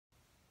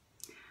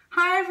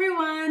Hi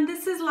everyone,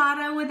 this is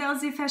Lara with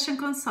LZ Fashion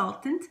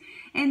Consultant,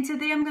 and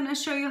today I'm going to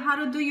show you how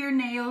to do your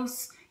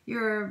nails,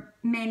 your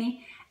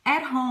mani,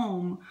 at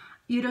home.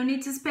 You don't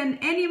need to spend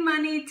any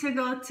money to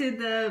go to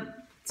the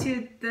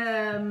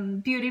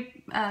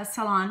beauty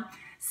salon,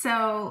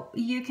 so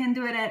you can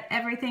do it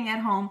everything at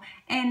home,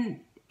 and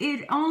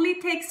it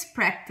only takes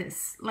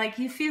practice.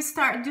 Like if you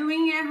start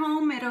doing it at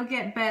home, it'll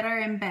get better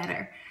and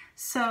better.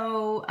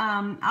 So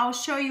I'll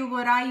show you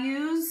what I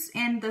use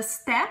and the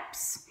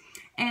steps.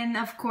 And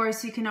of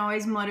course, you can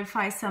always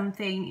modify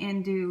something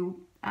and do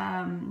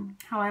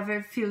however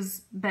it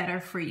feels better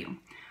for you.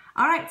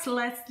 All right, so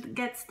let's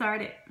get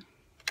started.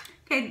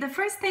 Okay, the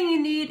first thing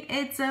you need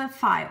is a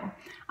file.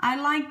 I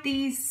like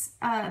these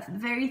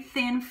very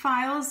thin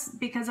files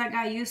because I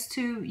got used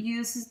to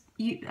use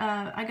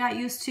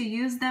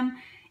them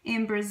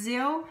in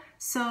Brazil.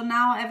 So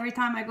now every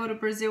time I go to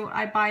Brazil,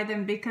 I buy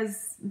them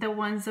because the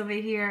ones over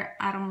here,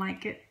 I don't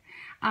like it.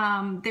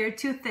 They're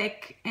too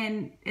thick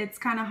and it's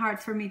kind of hard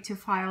for me to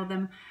file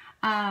them.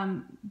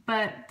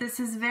 But this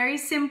is very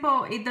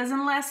simple. It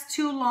doesn't last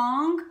too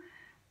long,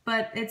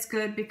 but it's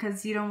good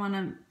because you don't want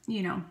to,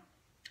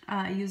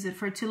 use it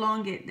for too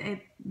long.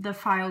 The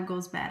file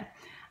goes bad.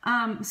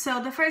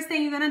 So the first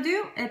thing you're gonna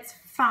do is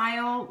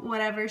file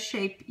whatever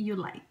shape you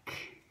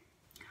like.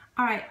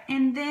 All right,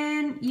 and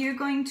then you're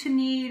going to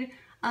need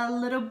a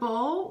little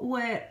bowl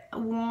with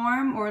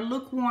warm or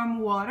lukewarm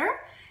water.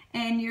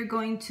 And you're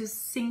going to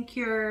sink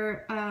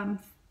your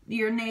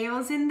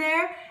nails in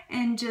there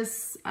and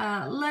just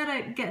let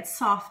it get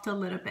soft a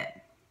little bit.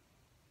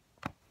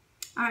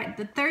 All right,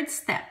 the third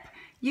step,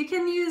 you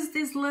can use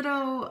these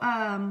little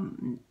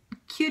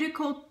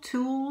cuticle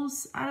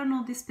tools. I don't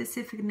know the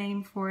specific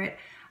name for it,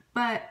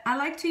 but I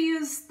like to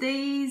use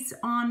these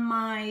on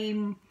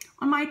my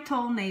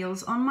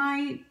toenails, on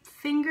my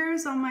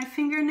fingers, on my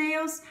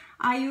fingernails.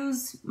 I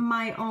use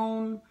my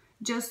own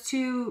just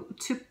to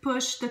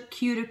push the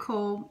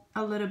cuticle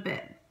a little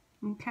bit,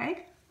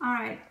 okay? All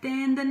right,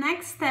 then the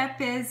next step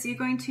is you're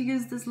going to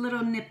use this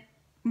little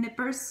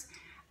nippers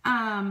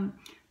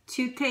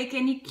to take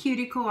any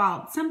cuticle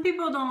out. Some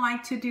people don't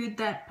like to do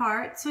that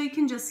part, so you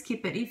can just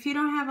skip it. If you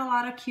don't have a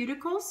lot of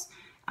cuticles,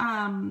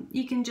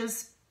 you can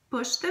just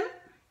push them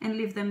and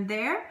leave them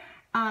there.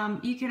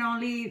 You can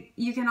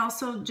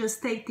also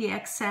just take the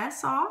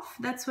excess off.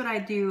 That's what I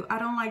do. I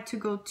don't like to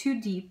go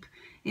too deep.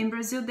 In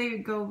Brazil, they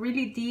go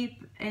really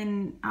deep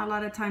and a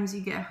lot of times you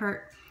get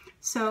hurt.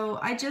 So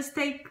I just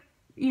take,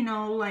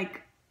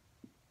 like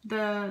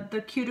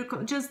the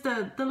cuticle, just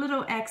the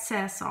little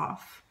excess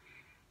off,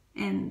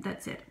 and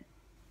that's it.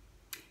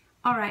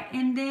 All right,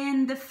 and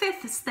then the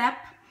fifth step,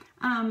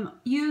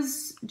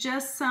 use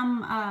just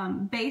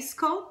some base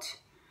coat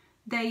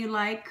that you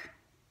like.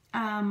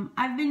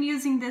 I've been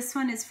using this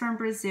one, it's from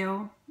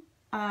Brazil,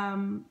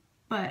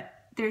 but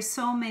there's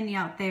so many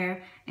out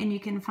there and you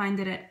can find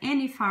it at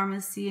any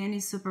pharmacy,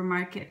 any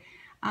supermarket.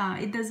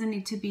 It doesn't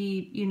need to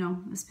be,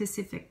 a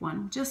specific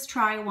one. Just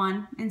try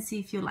one and see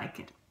if you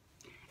like it.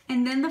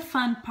 And then the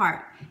fun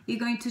part, you're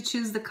going to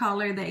choose the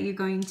color that you're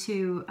going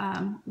to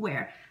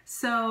wear.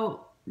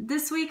 So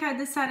this week I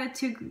decided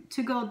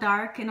to go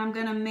dark, and I'm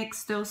gonna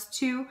mix those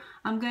two.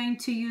 I'm going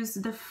to use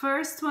the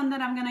first one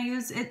that I'm gonna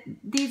use.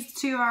 These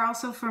two are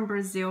also from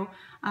Brazil,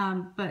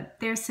 but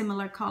they're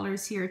similar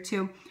colors here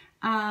too.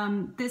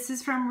 This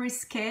is from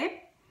Risqué,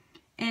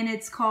 and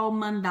it's called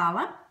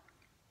Mandala.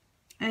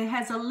 It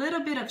has a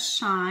little bit of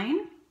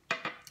shine,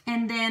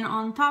 and then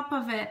on top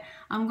of it,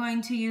 I'm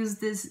going to use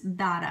this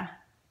Dada,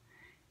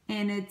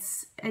 and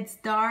it's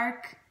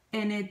dark,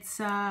 and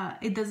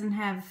it doesn't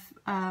have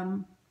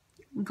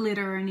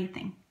glitter or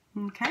anything.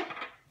 Okay.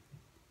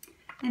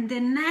 And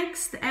then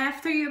next,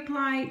 after you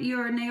apply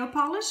your nail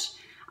polish,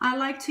 I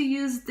like to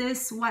use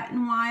this Wet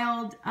n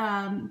Wild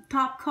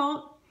top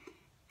coat.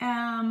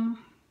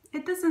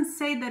 It doesn't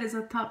say that it's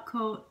a top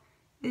coat.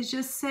 It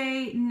just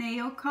say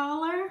nail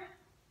color.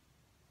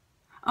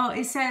 Oh,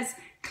 it says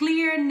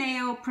clear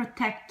nail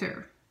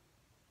protector.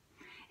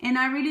 And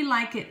I really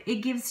like it.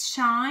 It gives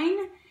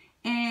shine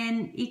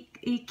and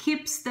it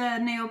keeps the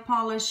nail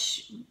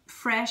polish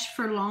fresh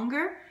for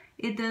longer.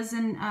 It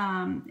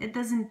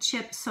doesn't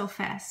chip so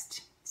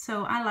fast.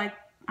 So I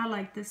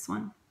like this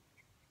one.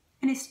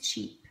 And it's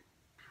cheap.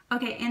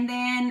 Okay, and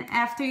then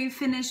after you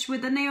finish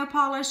with the nail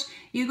polish,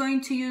 you're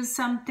going to use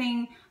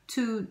something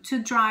to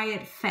dry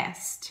it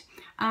fast.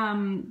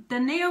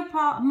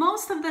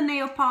 Most of the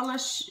nail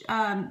polish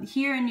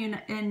here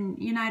in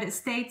United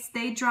States,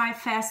 they dry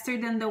faster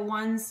than the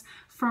ones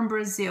from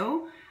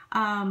Brazil.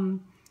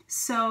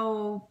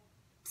 So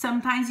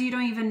sometimes you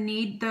don't even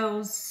need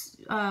those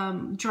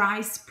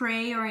dry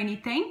spray or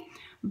anything.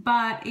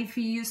 But if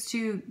you're used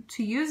to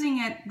using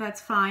it,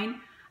 that's fine.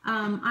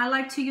 I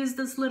like to use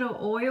this little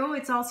oil.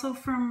 It's also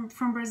from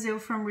Brazil,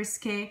 from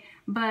Risqué,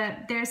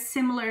 but there's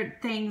similar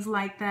things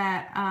like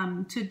that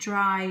to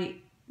dry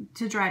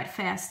it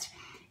fast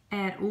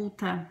at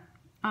Ulta,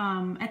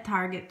 at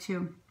Target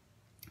too.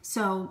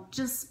 So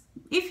just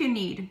if you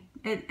need,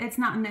 it's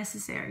not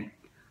necessary.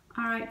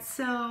 All right,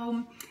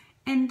 so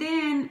and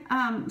then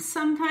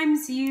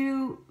sometimes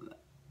you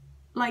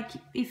like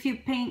if you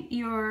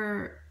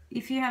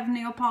have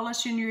nail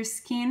polish in your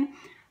skin,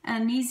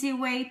 an easy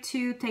way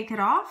to take it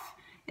off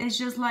is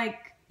just like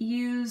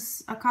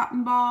use a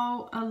cotton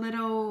ball, a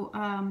little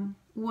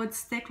wood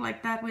stick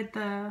like that with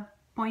the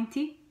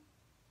pointy,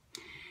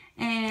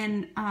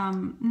 and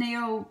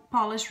nail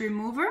polish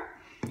remover,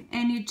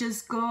 and you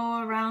just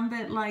go around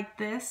it like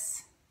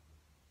this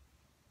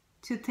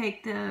to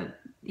take the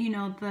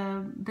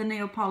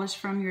nail polish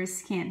from your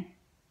skin.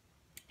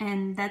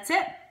 And that's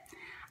it.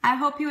 I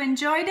hope you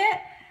enjoyed it.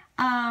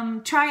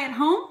 Try it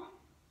home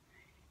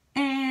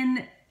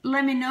and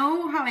let me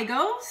know how it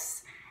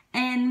goes,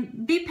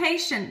 and be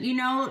patient.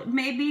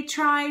 Maybe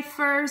try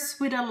first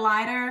with a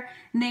lighter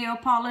nail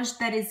polish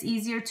that is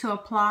easier to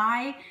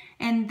apply,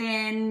 and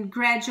then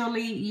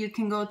gradually you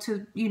can go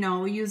to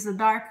use the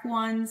dark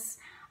ones.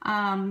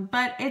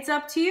 But it's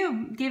up to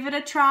you. Give it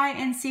a try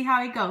and see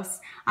how it goes.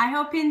 I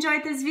hope you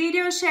enjoyed this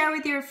video. Share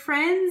with your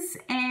friends,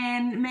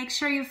 and make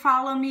sure you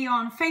follow me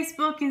on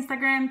Facebook,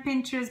 Instagram,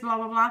 Pinterest, blah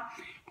blah blah,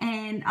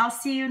 and I'll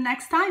see you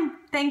next time.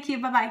 Thank you.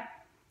 Bye bye.